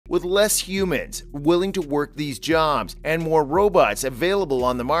With less humans willing to work these jobs and more robots available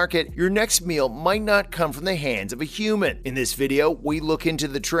on the market, your next meal might not come from the hands of a human. In this video, we look into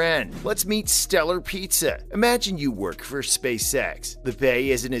the trend. Let's meet Stellar Pizza. Imagine you work for SpaceX. The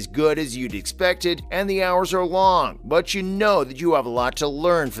pay isn't as good as you'd expected, and the hours are long, but you know that you have a lot to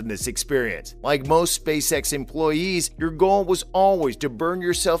learn from this experience. Like most SpaceX employees, your goal was always to burn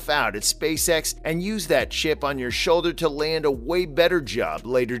yourself out at SpaceX and use that chip on your shoulder to land a way better job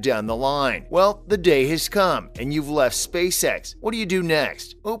later down the line. Well, the day has come, and you've left SpaceX. What do you do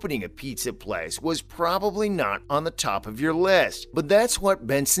next? Opening a pizza place was probably not on the top of your list, but that's what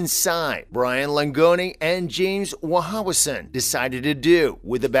Benson Tsai, Brian Langone, and James Wahawson decided to do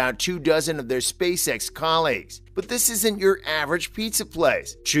with about 24 of their SpaceX colleagues. But this isn't your average pizza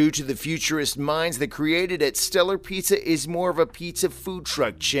place. True to the futurist minds that created it, Stellar Pizza is more of a pizza food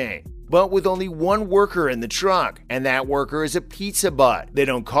truck chain, but with only one worker in the truck, and that worker is a pizza bot. They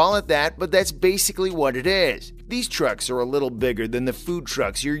don't call it that, but that's basically what it is. These trucks are a little bigger than the food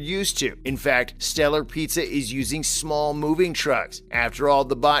trucks you're used to. In fact, Stellar Pizza is using small moving trucks. After all,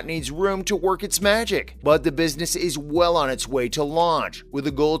 the bot needs room to work its magic. But the business is well on its way to launch, with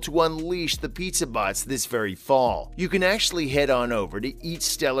a goal to unleash the pizza bots this very fall. You can actually head on over to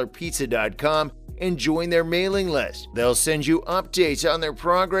eatstellarpizza.com and join their mailing list. They'll send you updates on their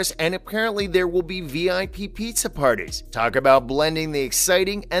progress, and apparently there will be VIP pizza parties. Talk about blending the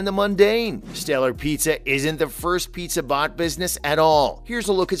exciting and the mundane. Stellar Pizza isn't the first pizza bot business at all. Here's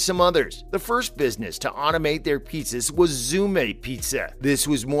a look at some others. The first business to automate their pizzas was Zume Pizza. This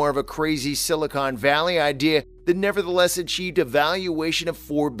was more of a crazy Silicon Valley idea that nevertheless achieved a valuation of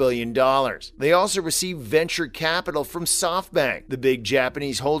 $4 billion. They also received venture capital from SoftBank, the big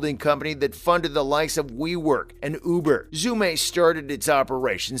Japanese holding company that funded the likes of WeWork and Uber. Zume started its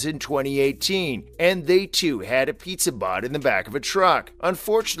operations in 2018, and they too had a pizza bot in the back of a truck.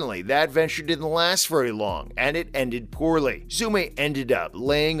 Unfortunately, that venture didn't last very long, and it ended poorly. Zume ended up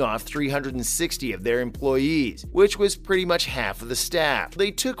laying off 360 of their employees, which was pretty much half of the staff. They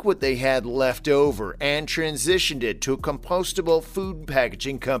took what they had left over and transitioned it to a compostable food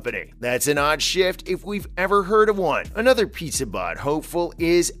packaging company. That's an odd shift if we've ever heard of one. Another pizza bot hopeful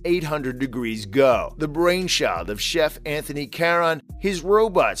is 800 Degrees Go, the brainchild of Chef Anthony Caron. His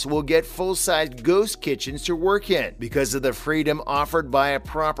robots will get full-sized ghost kitchens to work in. Because of the freedom offered by a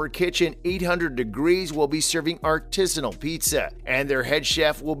proper kitchen, 800 Degrees will be serving artisanal pizza, and their head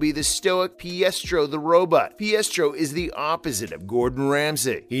chef will be the stoic Pietro the robot. Pietro is the opposite of Gordon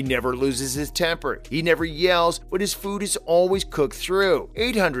Ramsay. He never loses his temper, he never yells, but his food is always cooked through.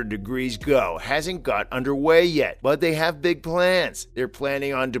 800 Degrees Go hasn't got underway yet, but they have big plans. They're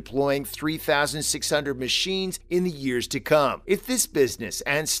planning on deploying 3,600 machines in the years to come. If this business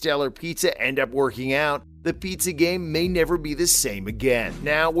and Stellar Pizza end up working out, the pizza game may never be the same again.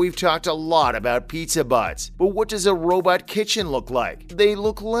 Now, we've talked a lot about pizza bots, but what does a robot kitchen look like? They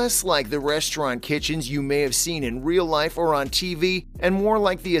look less like the restaurant kitchens you may have seen in real life or on TV, and more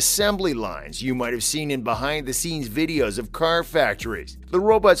like the assembly lines you might have seen in behind-the-scenes videos of car factories. The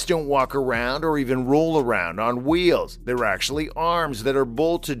robots don't walk around or even roll around on wheels. They're actually arms that are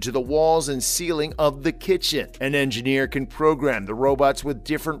bolted to the walls and ceiling of the kitchen. An engineer can program the robots with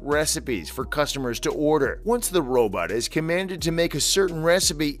different recipes for customers to order. Once the robot is commanded to make a certain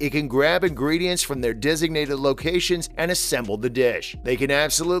recipe, it can grab ingredients from their designated locations and assemble the dish. They can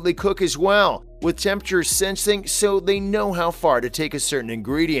absolutely cook as well, with temperature sensing so they know how far to take a certain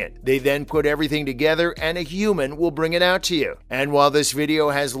ingredient. They then put everything together and a human will bring it out to you. And while this video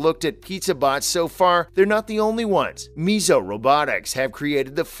has looked at pizza bots so far, they're not the only ones. Miso Robotics have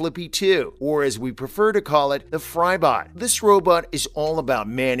created the Flippy 2, or as we prefer to call it, the Frybot. This robot is all about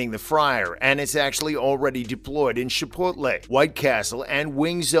manning the fryer, and it's actually already deployed in Chipotle, White Castle, and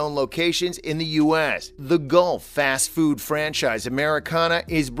Wing Zone locations in the US. The Gulf fast food franchise Americana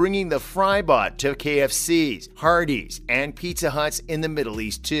is bringing the Frybot to KFC's, Hardee's, and Pizza Huts in the Middle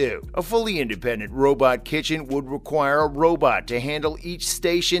East too. A fully independent robot kitchen would require a robot to handle each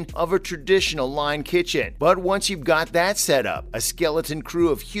station of a traditional line kitchen. But once you've got that set up, a skeleton crew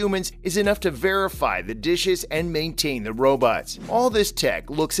of humans is enough to verify the dishes and maintain the robots. All this tech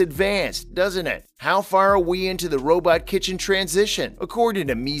looks advanced, doesn't it? How far are we into the robot kitchen transition? According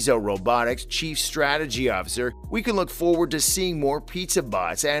to Miso Robotics Chief Strategy Officer, we can look forward to seeing more pizza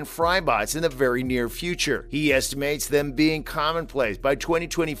bots and fry bots in the very near future. He estimates them being commonplace by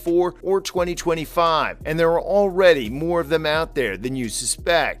 2024 or 2025, and there are already more of them out there than you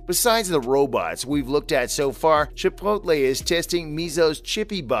suspect. Besides the robots we've looked at so far, Chipotle is testing Mizo's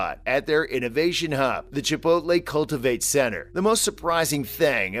ChippyBot at their innovation hub, the Chipotle Cultivate Center. The most surprising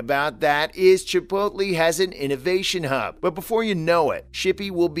thing about that is Chipotle has an innovation hub, but before you know it, Chippy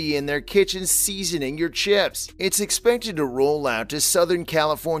will be in their kitchen seasoning your chips. It's expected to roll out to Southern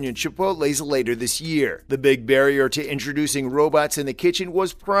California Chipotles later this year. The big barrier to introducing robots in the kitchen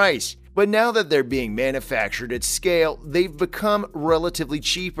was price. But now that they're being manufactured at scale, they've become relatively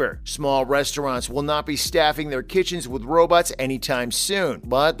cheaper. Small restaurants will not be staffing their kitchens with robots anytime soon,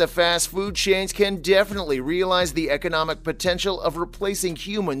 but the fast food chains can definitely realize the economic potential of replacing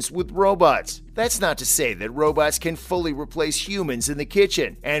humans with robots. That's not to say that robots can fully replace humans in the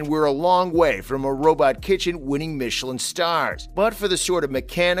kitchen, and we're a long way from a robot kitchen winning Michelin stars. But for the sort of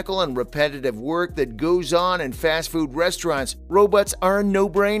mechanical and repetitive work that goes on in fast food restaurants, robots are a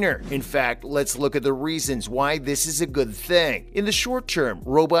no-brainer. In fact, let's look at the reasons why this is a good thing. In the short term,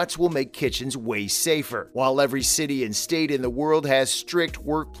 robots will make kitchens way safer. While every city and state in the world has strict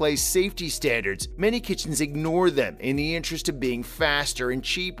workplace safety standards, many kitchens ignore them in the interest of being faster and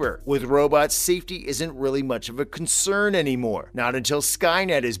cheaper. With robots, safety isn't really much of a concern anymore. Not until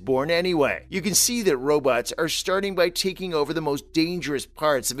Skynet is born anyway. You can see that robots are starting by taking over the most dangerous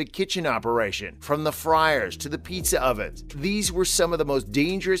parts of a kitchen operation, from the fryers to the pizza ovens. These were some of the most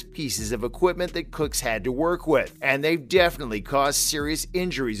dangerous pieces of equipment that cooks had to work with, and they've definitely caused serious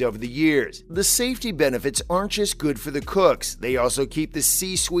injuries over the years. The safety benefits aren't just good for the cooks, they also keep the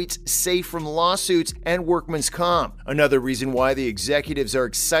C-suites safe from lawsuits and workman's comp. Another reason why the executives are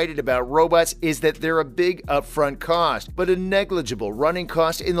excited about robots is that they're a big upfront cost, but a negligible running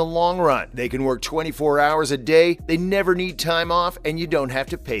cost in the long run. They can work 24 hours a day, they never need time off, and you don't have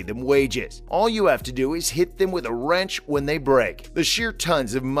to pay them wages. All you have to do is hit them with a wrench when they break. The sheer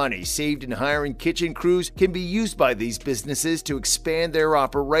tons of money saved in hiring kitchen crews can be used by these businesses to expand their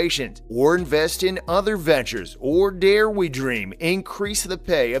operations, or invest in other ventures, or dare we dream, increase the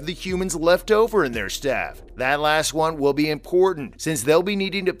pay of the humans left over in their staff. That last one will be important, since they'll be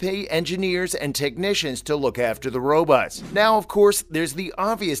needing to pay engineers and technicians to look after the robots. Now, of course, there's the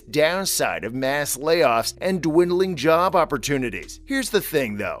obvious downside of mass layoffs and dwindling job opportunities. Here's the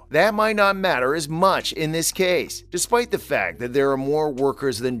thing, though. That might not matter as much in this case. Despite the fact that there are more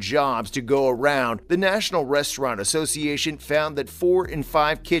workers than jobs to go around, the National Restaurant Association found that 4 in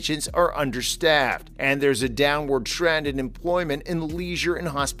 5 kitchens are understaffed, and there's a downward trend in employment in leisure and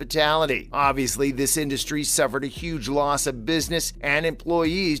hospitality. Obviously, this industry suffered a huge loss of business and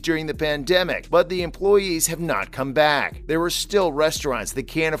employees during the pandemic, but the employees have not come back. There are still restaurants that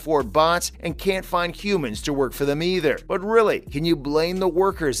can't afford bots and can't find humans to work for them either. But really, can you blame the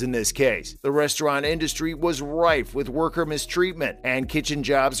workers in this case? The restaurant industry was rife with worker mistreatment, and kitchen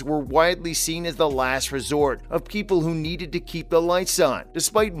jobs were widely seen as the last resort of people who needed to keep the lights on.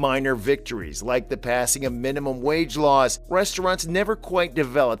 Despite minor victories like the passing of minimum wage laws, restaurants never quite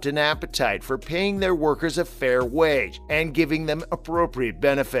developed an appetite for paying their workers a fair wage and giving them appropriate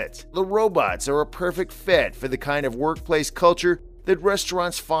benefits. The robots are a perfect fit for the kind of workplace culture that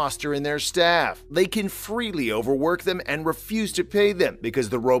restaurants foster in their staff. They can freely overwork them and refuse to pay them because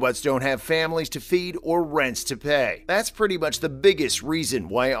the robots don't have families to feed or rents to pay. That's pretty much the biggest reason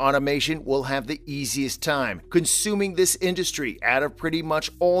why automation will have the easiest time consuming this industry out of pretty much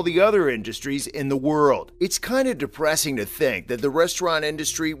all the other industries in the world. It's kind of depressing to think that the restaurant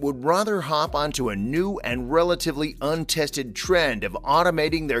industry would rather hop onto a new and relatively untested trend of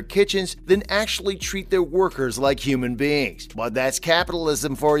automating their kitchens than actually treat their workers like human beings. But that's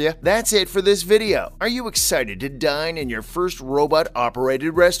capitalism for you. That's it for this video. Are you excited to dine in your first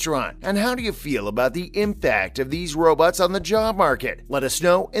robot-operated restaurant? And how do you feel about the impact of these robots on the job market? Let us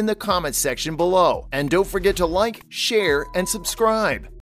know in the comments section below. And don't forget to like, share, and subscribe.